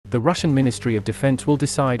The Russian Ministry of Defense will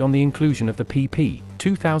decide on the inclusion of the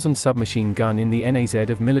PP-200 submachine gun in the NAZ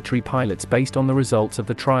of military pilots based on the results of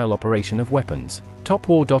the trial operation of weapons,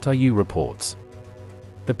 topwar.ru reports.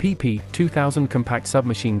 The PP-200 compact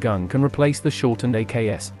submachine gun can replace the shortened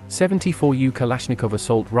AKS-74U Kalashnikov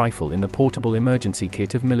assault rifle in the portable emergency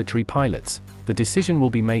kit of military pilots. The decision will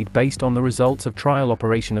be made based on the results of trial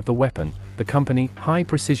operation of the weapon, the company, High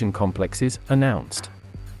Precision Complexes, announced.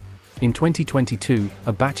 In 2022,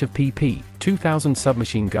 a batch of PP-200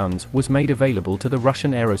 submachine guns was made available to the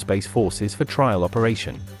Russian Aerospace Forces for trial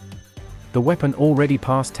operation. The weapon already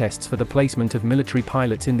passed tests for the placement of military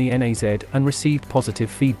pilots in the NAZ and received positive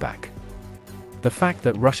feedback. The fact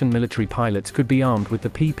that Russian military pilots could be armed with the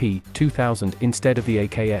PP-200 instead of the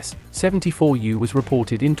AKS-74U was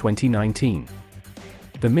reported in 2019.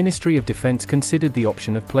 The Ministry of Defense considered the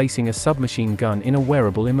option of placing a submachine gun in a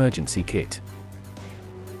wearable emergency kit.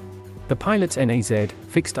 The pilot's NAZ,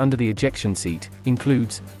 fixed under the ejection seat,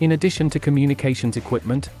 includes, in addition to communications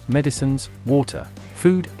equipment, medicines, water,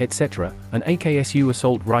 food, etc., an AKS-U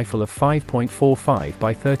assault rifle of 5.45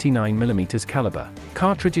 by 39 mm caliber,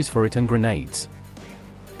 cartridges for it and grenades.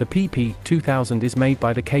 The PP-200 is made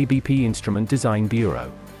by the KBP Instrument Design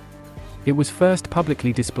Bureau. It was first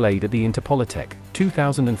publicly displayed at the Interpolitech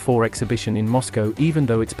 2004 exhibition in Moscow, even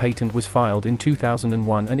though its patent was filed in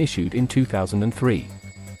 2001 and issued in 2003.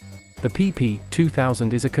 The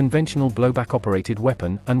PP-200 is a conventional blowback-operated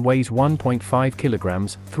weapon and weighs 1.5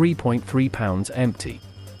 kilograms, 3.3 pounds empty.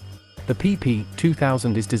 The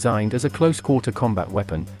PP-200 is designed as a close-quarter combat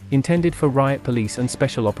weapon, intended for riot police and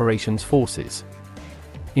special operations forces.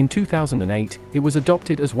 In 2008, it was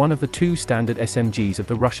adopted as one of the two standard SMGs of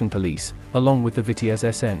the Russian police, along with the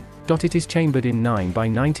Vitiaz SN. It is chambered in 9 by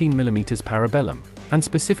 19 mm parabellum, and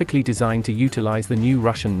specifically designed to utilize the new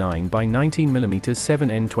Russian 9 by 19 mm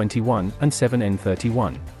 7N21 and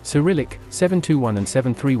 7N31, Cyrillic, 721 and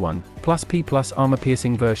 731, plus P+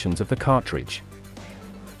 armor-piercing versions of the cartridge.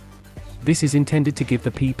 This is intended to give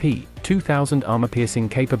the PP-200 armor-piercing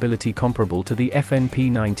capability comparable to the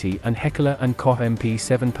FN-P90 and Heckler & Koch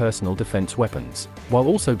MP7 personal defense weapons, while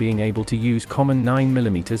also being able to use common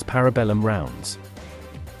 9mm parabellum rounds.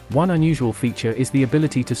 One unusual feature is the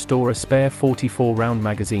ability to store a spare 44-round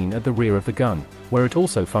magazine at the rear of the gun, where it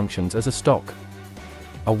also functions as a stock.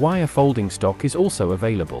 A wire folding stock is also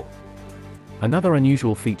available. Another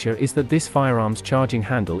unusual feature is that this firearm's charging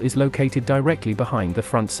handle is located directly behind the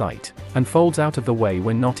front sight, and folds out of the way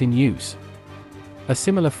when not in use. A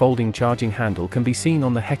similar folding charging handle can be seen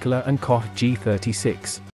on the Heckler & Koch G36.